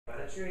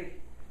tree.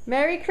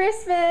 Merry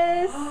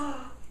Christmas!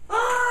 Ah!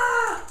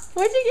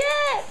 What'd you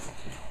get?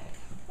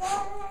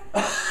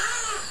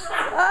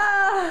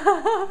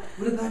 Oh,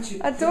 What about you?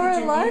 a Dora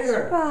Look at your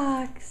mirror.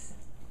 lunchbox.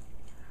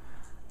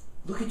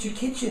 Look at your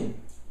kitchen.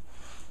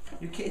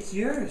 It's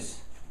yours.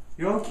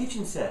 Your own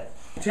kitchen set.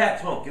 Chad,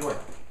 smoke, get away.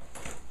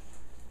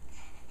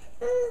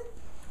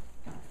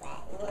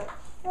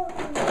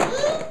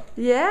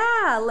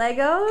 Yeah,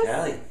 Legos.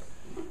 Callie,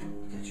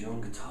 you got your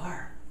own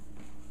guitar.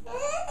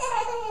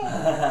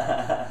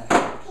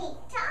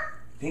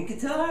 Pink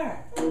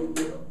guitar.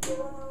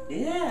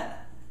 Yeah.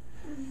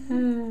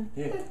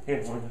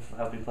 Here, want to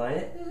help you play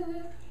it?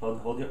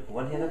 Hold your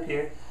one hand up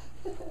here,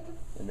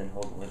 and then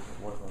hold it.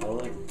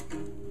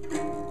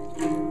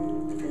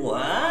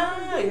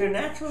 Wow, you're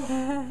natural.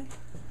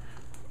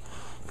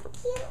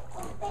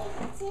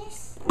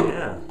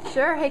 Yeah.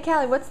 Sure. Hey,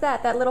 Callie, what's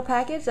that? That little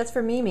package? That's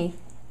for Mimi.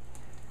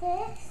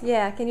 This?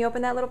 Yeah, can you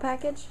open that little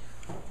package?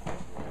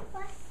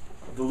 What?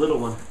 The little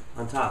one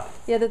on top.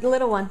 Yeah, the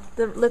little one.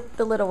 The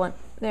little one.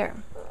 There.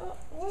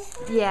 This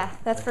one? Yeah,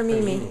 that's for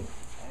Mimi. Mimi.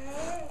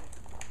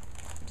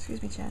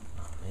 Excuse me, Chad.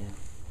 Oh man,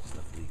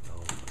 stuff leaked all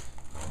over.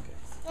 Okay.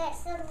 There's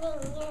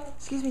something new.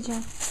 Excuse me,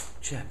 Chad.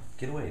 Chad,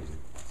 get away.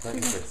 It's not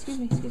your Excuse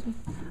me. kids. Excuse me.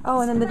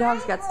 Oh, and then the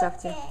dog's got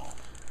stuff too.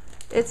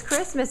 It's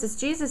Christmas. It's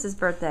Jesus'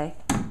 birthday.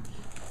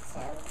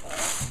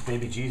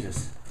 Baby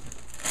Jesus.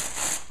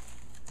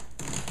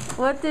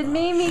 What did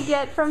Mimi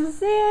get from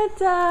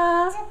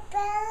Santa?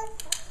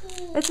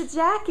 It's a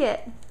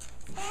jacket.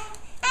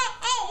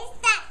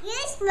 It's not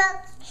you,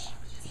 Smokey.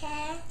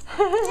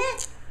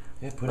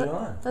 Yeah, put it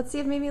on. Let's see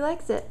if Mimi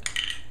likes it.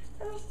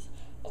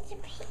 It's a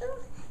pink.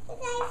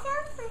 It's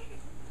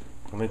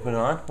Want me to put it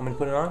on? Want me to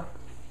put it on?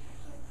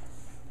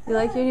 You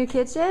like your new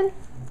kitchen?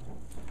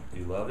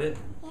 You love it?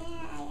 Yeah,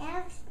 I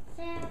have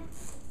to.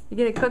 You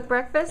gonna cook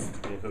breakfast?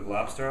 You gonna cook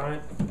lobster on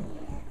it?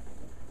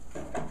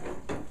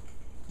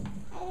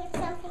 I have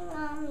something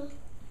on me.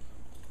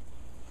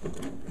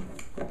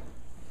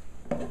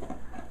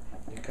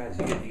 You guys,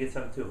 you get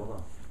something too. Hold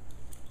on.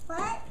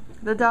 What?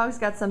 The dog's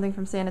got something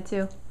from Santa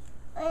too.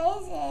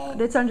 What is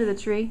it? It's under the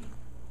tree.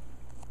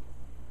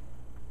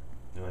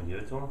 You want to give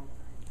it to him?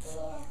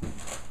 Yeah.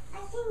 I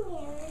can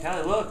get it.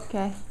 Callie, look.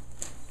 Okay.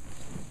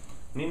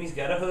 Mimi's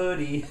got a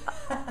hoodie.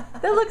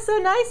 That looks so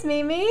nice,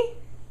 Mimi.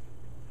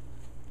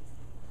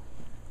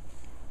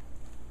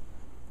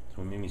 So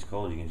when Mimi's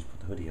cold, you can just put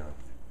the hoodie on.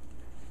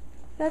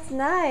 That's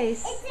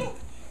nice. It's a.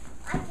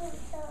 I think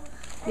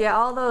so. Yeah,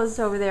 all those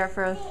over there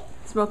for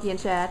Smokey and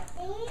Chad.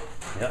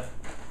 Yep.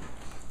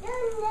 No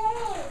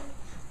name.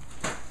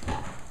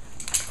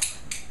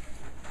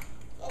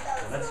 Well,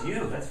 that's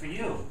you. That's for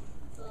you.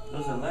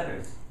 Those are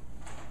letters.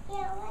 Yeah,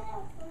 what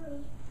else for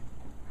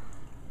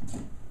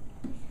me?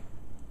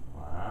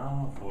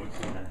 Wow, forks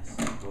are nice.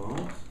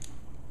 Spoons.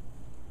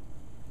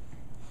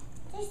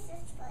 This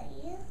is for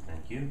you,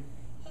 Thank you.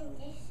 and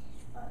this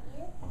is for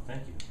you, Well,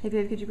 thank you. Hey,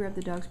 babe, could you grab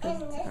the dog's and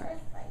presents? this All right.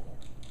 is for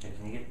you. Hey,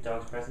 can you get the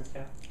dog's presents,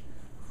 Cal?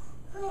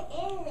 What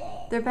in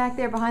it? They're back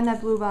there behind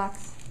that blue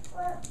box.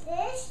 Well,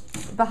 this,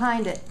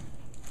 Behind it.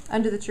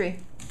 Under the tree.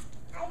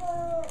 I don't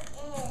know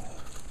it.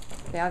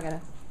 Okay, I'll get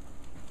it.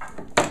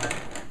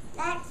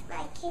 That's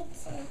my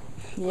kitchen.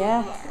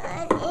 Yeah.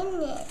 I'm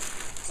in it.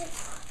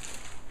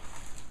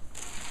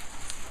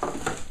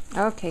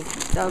 Okay,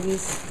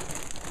 doggies.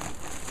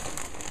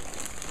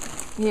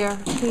 Here,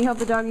 can you help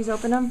the doggies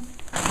open them?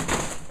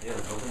 Yeah,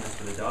 let's open this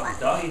for the doggies.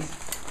 Doggies.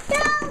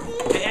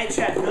 Doggy! Hey,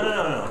 Chad.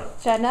 No.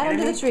 Chad, not Hear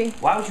under me? the tree.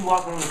 Why would you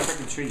walk under the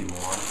freaking tree, you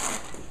moron?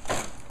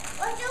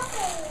 What's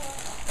open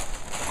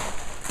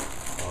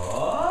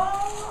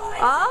Oh!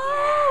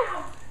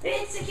 Oh!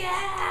 It's a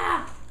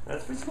cow!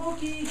 That's for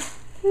Smokey.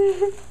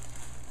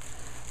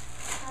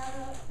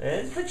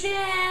 It's for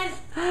Chad.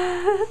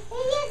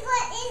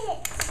 What is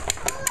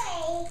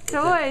it?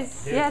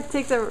 Toys. Here. Yeah,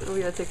 take the. We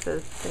gotta take the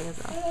thing as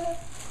well.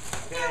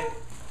 Okay.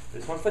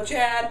 This one's for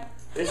Chad.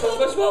 This one's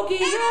for Smokey.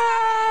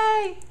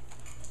 Yay!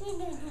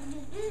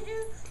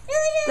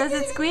 Does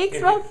it squeak,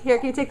 Smoke? Here,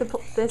 can you take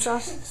this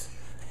off?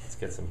 Let's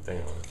get some thing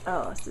on it.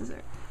 Oh, it's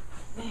dessert.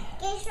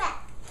 Guess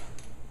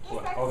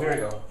what? Oh, here we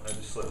go. I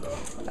just slipped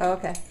off. Oh,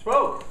 okay.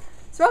 Smoke!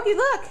 Smokey,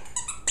 look!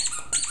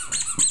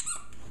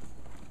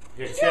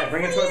 Here, Chad,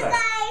 bring a toy You back.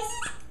 guys.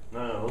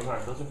 No, those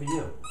aren't. Those are for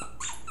you.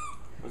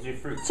 Those are your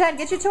fruits. Chad,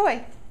 get your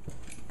toy.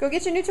 Go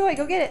get your new toy.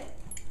 Go get it.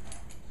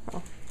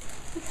 Dad,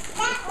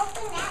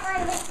 open that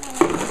one with me.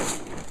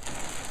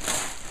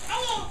 I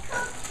didn't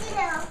cook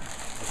dinner.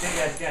 Okay,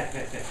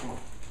 guys, come on.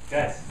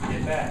 Guys,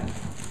 get back.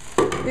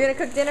 You gonna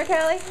cook dinner,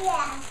 Callie?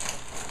 Yeah.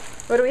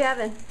 What are we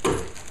having? We're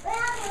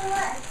having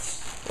lunch.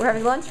 We're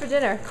having lunch for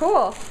dinner.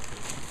 Cool.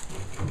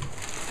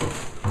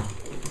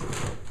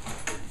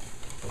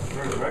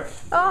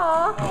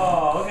 Aw,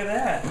 Oh, look at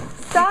that.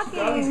 Doggies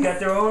stockings. got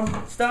their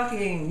own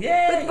stocking.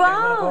 Yay! With You guys want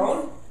a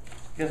bones. bone?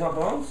 You guys want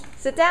bones?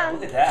 Sit Oh, down.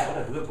 look at that.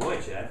 What a good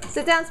boy, Chad.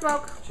 Sit down,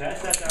 Smoke. Chad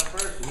sat down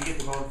first, so he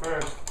gets the bone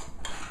first.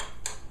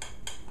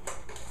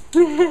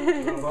 You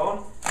want a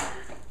bone?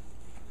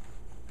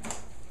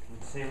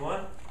 The same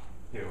one?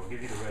 Here, we'll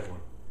give you the red one.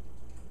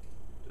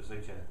 Just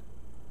like Chad.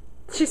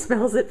 She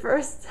smells it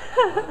first.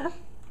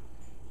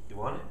 You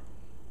want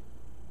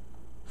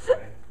it?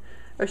 Okay.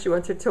 Or she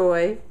wants her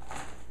toy.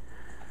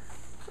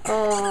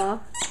 Aww.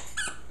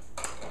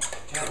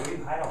 Chad, where do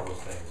you hide all those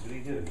things? What do?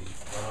 You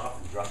just run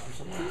off and drop them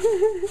somewhere?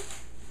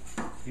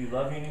 Do you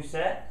love your new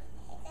set?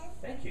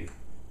 Thank you.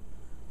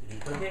 Did you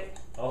cook it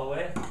all the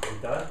way? You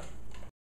done?